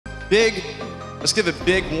Let's give a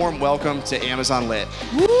big warm welcome to Amazon Lit.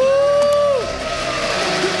 Woo!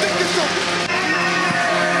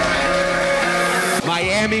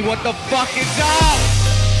 Miami, what the fuck is up?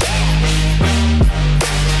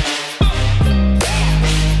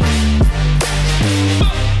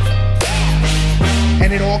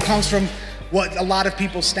 And it all comes from what a lot of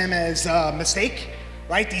people stem as a mistake,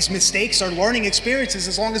 right? These mistakes are learning experiences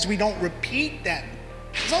as long as we don't repeat them.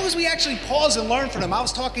 As long as we actually pause and learn from them. I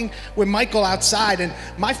was talking with Michael outside, and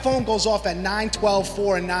my phone goes off at 9, 12,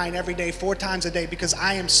 4, and 9 every day, 4 times a day, because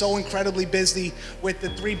I am so incredibly busy with the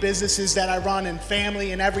 3 businesses that I run and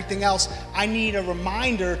family and everything else. I need a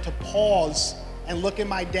reminder to pause and look at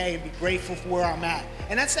my day and be grateful for where I'm at.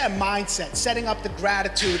 And that's that mindset, setting up the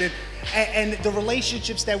gratitude and the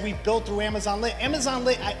relationships that we've built through Amazon Lit. Amazon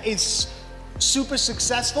Lit is super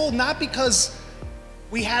successful, not because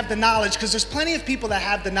we have the knowledge, because there's plenty of people that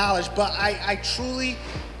have the knowledge, but I truly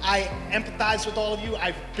empathize with all of you.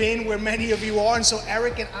 I've been where many of you are, and so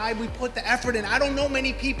Eric and I, we put the effort in. I don't know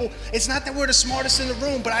many people. It's not that we're the smartest in the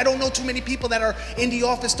room, but I don't know too many people that are in the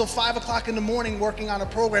office till 5 o'clock in the morning working on a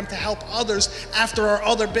program to help others after our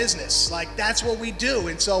other business. Like, that's what we do.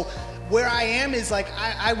 And so where I am is like,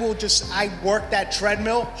 I work that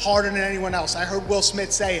treadmill harder than anyone else. I heard Will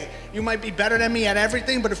Smith say it. You might be better than me at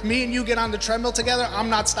everything, but if me and you get on the treadmill together, I'm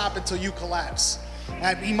not stopping till you collapse.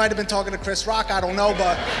 He might have been talking to Chris Rock, I don't know,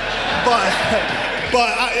 but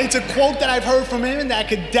it's a quote that I've heard from him and that I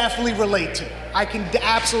could definitely relate to. I can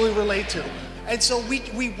absolutely relate to. And so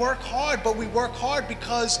we work hard, but we work hard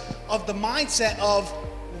because of the mindset of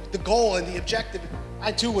the goal and the objective.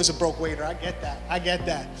 I too was a broke waiter, I get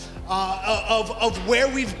that. Of where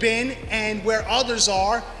we've been and where others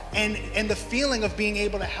are, and the feeling of being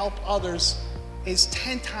able to help others is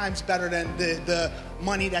 10 times better than the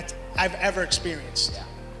money that I've ever experienced. Yeah.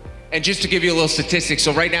 And just to give you a little statistic,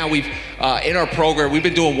 so right now we've, in our program, we've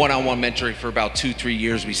been doing one-on-one mentoring for about 2-3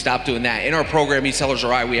 years. We stopped doing that. In our program,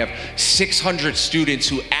 EsellersRI, we have 600 students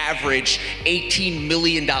who average $18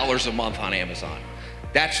 million a month on Amazon.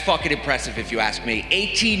 That's fucking impressive if you ask me.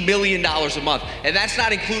 $18 million a month, and that's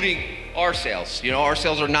not including our sales. You know, our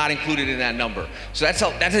sales are not included in that number. So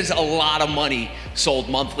that is a lot of money sold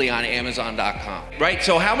monthly on Amazon.com, right?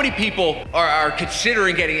 So how many people are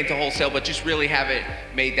considering getting into wholesale but just really haven't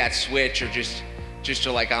made that switch, or just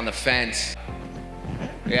are like on the fence?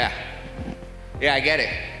 Yeah, I get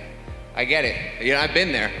it. You know, I've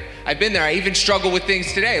been there. I even struggle with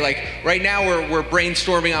things today. Like right now we're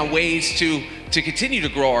brainstorming on ways to continue to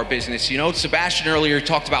grow our business. You know, Sebastian earlier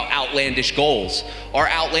talked about outlandish goals. Our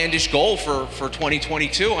outlandish goal for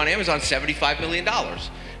 2022 on Amazon is $75 million.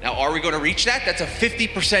 Now, are we going to reach that? That's a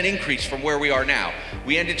 50% increase from where we are now.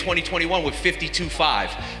 We ended 2021 with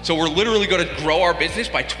 52.5. So we're literally going to grow our business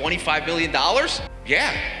by $25 million?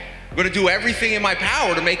 Yeah, I'm going to do everything in my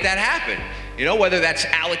power to make that happen. You know, whether that's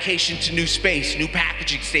allocation to new space, new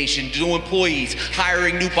packaging station, new employees,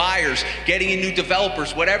 hiring new buyers, getting in new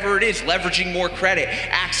developers, whatever it is, leveraging more credit,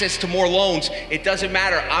 access to more loans, it doesn't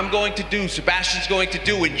matter. I'm going to do, Sebastian's going to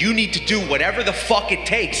do, and you need to do whatever the fuck it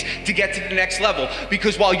takes to get to the next level.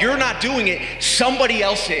 Because while you're not doing it, somebody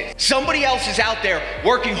else is. Somebody else is out there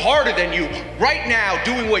working harder than you right now,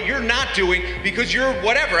 doing what you're not doing, because you're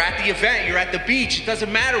whatever, at the event, you're at the beach, it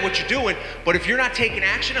doesn't matter what you're doing. But if you're not taking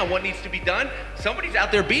action on what needs to be done, somebody's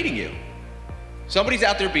out there beating you. Somebody's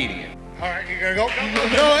out there beating you. All right, you gonna go? Go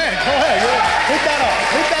ahead. Hit that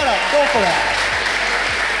up, go for that.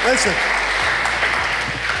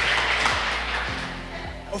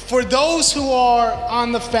 Listen, for those who are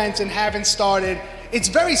on the fence and haven't started, it's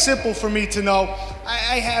very simple for me to know.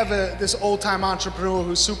 I have this old-time entrepreneur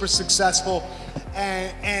who's super successful,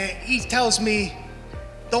 and he tells me,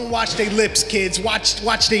 don't watch their lips, kids,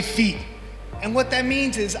 watch their feet. And what that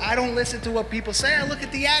means is I don't listen to what people say, I look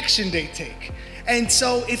at the action they take. And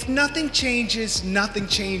so if nothing changes, nothing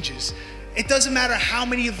changes. It doesn't matter how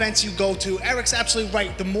many events you go to. Eric's absolutely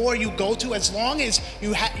right. The more you go to, as long as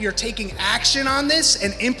you're taking action on this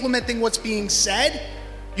and implementing what's being said,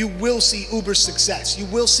 you will see uber success. You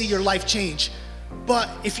will see your life change. But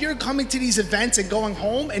if you're coming to these events and going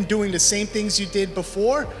home and doing the same things you did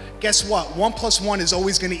before, guess what? 1 + 1 is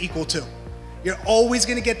always gonna equal 2. You're always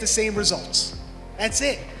gonna get the same results. That's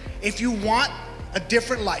it. If you want a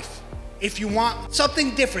different life, if you want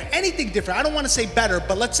something different, anything different, I don't wanna say better,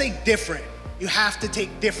 but let's say different, you have to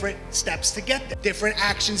take different steps to get there. Different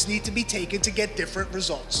actions need to be taken to get different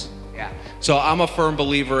results. Yeah. So I'm a firm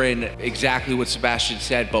believer in exactly what Sebastian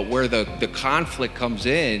said, but where the conflict comes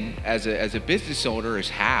in as a business owner is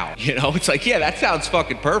how. You know, it's like, yeah, that sounds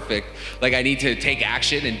fucking perfect. Like I need to take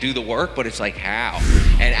action and do the work, but it's like how?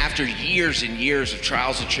 And after years and years of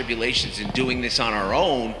trials and tribulations and doing this on our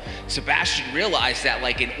own, Sebastian realized that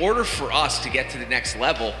like in order for us to get to the next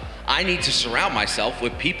level, I need to surround myself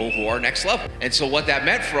with people who are next level. And so what that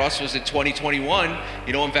meant for us was in 2021,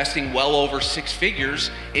 you know, investing well over 6 figures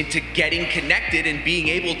into getting connected and being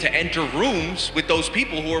able to enter rooms with those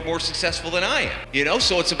people who are more successful than I am. You know,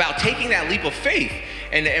 so it's about taking that leap of faith.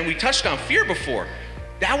 And we touched on fear before.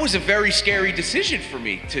 That was a very scary decision for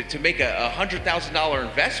me to make a $100,000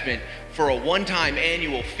 investment for a one-time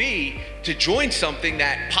annual fee to join something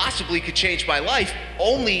that possibly could change my life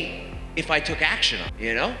only if I took action on it,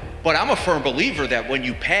 you know? But I'm a firm believer that when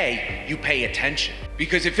you pay attention.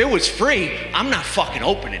 Because if it was free, I'm not fucking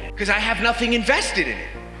opening it because I have nothing invested in it.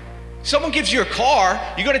 Someone gives you a car,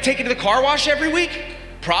 you gonna take it to the car wash every week?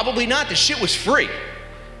 Probably not, the shit was free.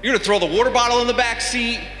 You're gonna throw the water bottle in the back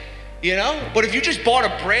seat, you know? But if you just bought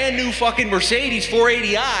a brand new fucking Mercedes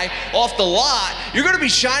 480i off the lot, you're gonna be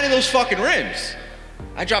shining those fucking rims.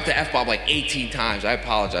 I dropped the F-bomb like 18 times, I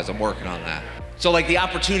apologize, I'm working on that. So like the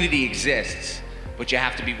opportunity exists, but you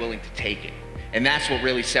have to be willing to take it. And that's what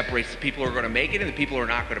really separates the people who are gonna make it and the people who are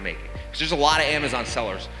not gonna make it. Because there's a lot of Amazon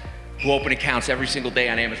sellers who open accounts every single day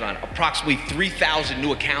on Amazon. Approximately 3,000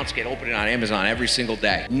 new accounts get opened on Amazon every single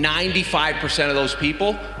day. 95% of those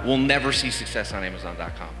people will never see success on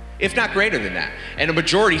Amazon.com. If not greater than that. And a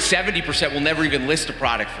majority, 70%, will never even list a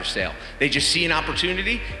product for sale. They just see an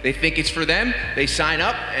opportunity, they think it's for them, they sign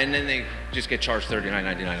up, and then they just get charged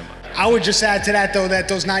 $39.99 a month. I would just add to that though, that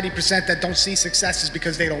those 90% that don't see success is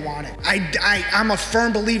because they don't want it. I'm a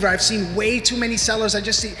firm believer. I've seen way too many sellers.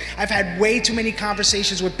 I've had way too many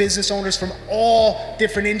conversations with business owners from all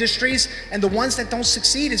different industries, and the ones that don't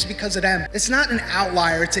succeed is because of them. It's not an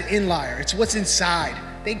outlier, it's an inlier. It's what's inside.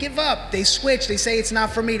 They give up, they switch, they say it's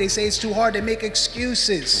not for me, they say it's too hard, they make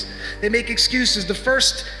excuses. They make excuses. The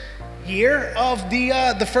first year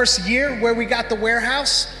where we got the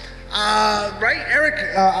warehouse, right, Eric?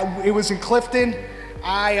 It was in Clifton.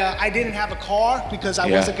 I didn't have a car because I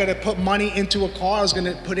wasn't gonna put money into a car, I was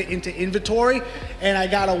gonna put it into inventory, and I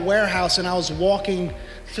got a warehouse and I was walking,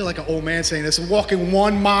 I feel like an old man saying this, walking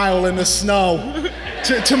 1 mile in the snow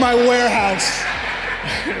to my warehouse.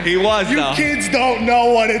 He was, you though. Kids don't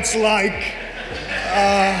know what it's like.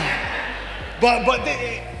 But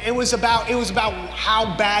it was about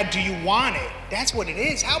how bad do you want it? That's what it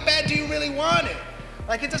is. How bad do you really want it?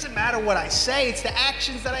 Like, it doesn't matter what I say, it's the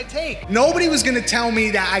actions that I take. Nobody was gonna tell me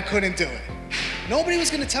that I couldn't do it. Nobody was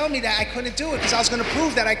gonna tell me that I couldn't do it because I was gonna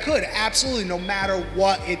prove that I could, absolutely, no matter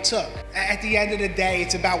what it took. At the end of the day,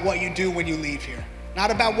 it's about what you do when you leave here. Not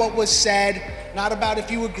about what was said, not about if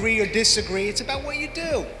you agree or disagree, it's about what you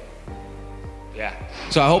do. Yeah.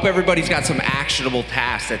 So I hope everybody's got some actionable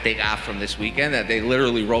tasks that they got from this weekend that they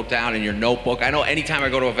literally wrote down in your notebook. I know anytime I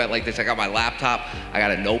go to an event like this, I got my laptop, I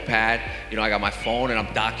got a notepad, you know, I got my phone and I'm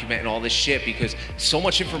documenting all this shit because so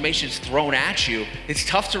much information is thrown at you, it's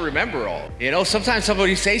tough to remember all. You know, sometimes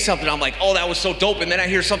somebody says something, I'm like, oh, that was so dope, and then I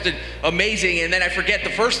hear something amazing and then I forget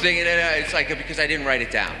the first thing and then it's like because I didn't write it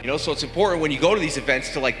down. You know, so it's important when you go to these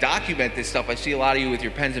events to like document this stuff. I see a lot of you with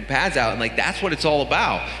your pens and pads out and like that's what it's all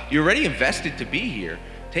about. You're already invested to be here.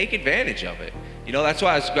 Take advantage of it. You know, that's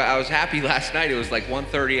why I was happy last night. It was like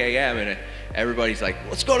 1:30 a.m. and everybody's like,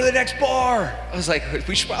 let's go to the next bar. I was like,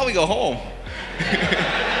 we should probably go home.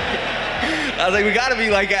 I was like, we gotta be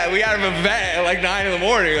like, we got an event at like 9 in the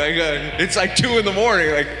morning. Like, it's like 2 in the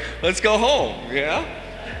morning. Like, let's go home, you know?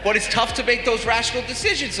 But it's tough to make those rational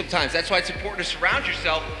decisions sometimes. That's why it's important to surround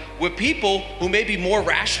yourself with people who may be more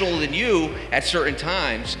rational than you at certain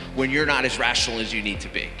times when you're not as rational as you need to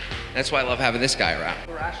be. That's why I love having this guy around.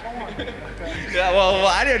 The rational one? Okay. Yeah, well,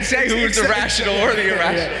 I didn't say who's the rational or the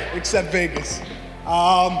irrational. Yeah, except Vegas.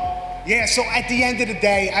 Yeah, so at the end of the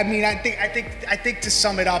day, I mean, I think to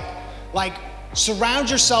sum it up, like, surround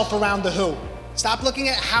yourself around the who. Stop looking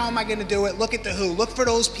at how am I gonna do it, look at the who. Look for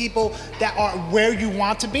those people that are where you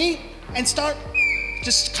want to be and start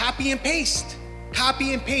just copy and paste.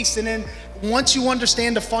 Copy and paste, and then once you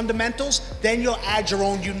understand the fundamentals, then you'll add your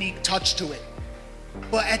own unique touch to it.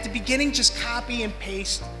 But at the beginning, just copy and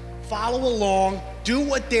paste, follow along, do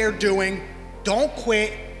what they're doing, don't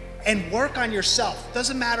quit, and work on yourself.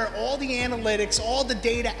 Doesn't matter, all the analytics, all the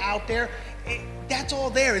data out there, that's all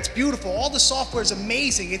there, it's beautiful. All the software is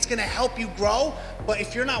amazing, it's gonna help you grow, but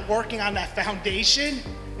if you're not working on that foundation,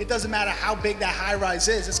 it doesn't matter how big that high rise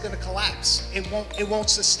is, it's gonna collapse. It won't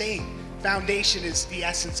sustain. Foundation is the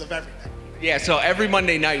essence of everything. Yeah, so every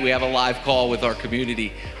Monday night we have a live call with our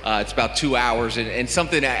community. It's about 2 hours, and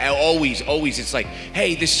something that always, it's like,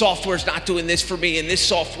 hey, this software's not doing this for me, and this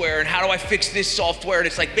software, and how do I fix this software? And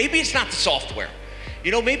it's like, maybe it's not the software.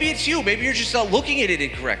 You know, maybe it's you. Maybe you're just not looking at it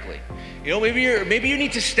incorrectly. You know, maybe you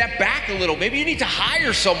need to step back a little. Maybe you need to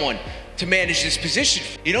hire someone to manage this position.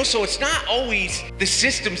 You know, so it's not always the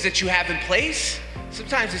systems that you have in place.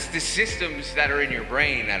 Sometimes it's the systems that are in your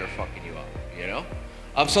brain that are fucking you up, you know?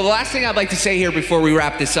 So the last thing I'd like to say here before we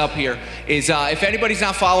wrap this up here is if anybody's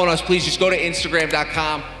not following us, please just go to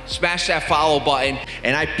Instagram.com, smash that follow button,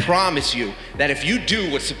 and I promise you that if you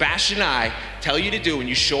do what Sebastian and I tell you to do and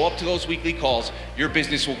you show up to those weekly calls, your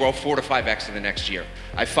business will grow 4 to 5x in the next year.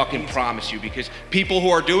 I fucking promise you, because people who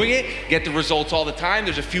are doing it get the results all the time.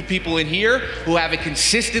 There's a few people in here who have it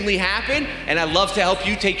consistently happen, and I'd love to help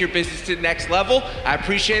you take your business to the next level. I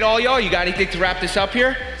appreciate all y'all. You got anything to wrap this up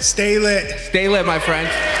here? Stay lit. Stay lit, my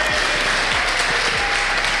friends.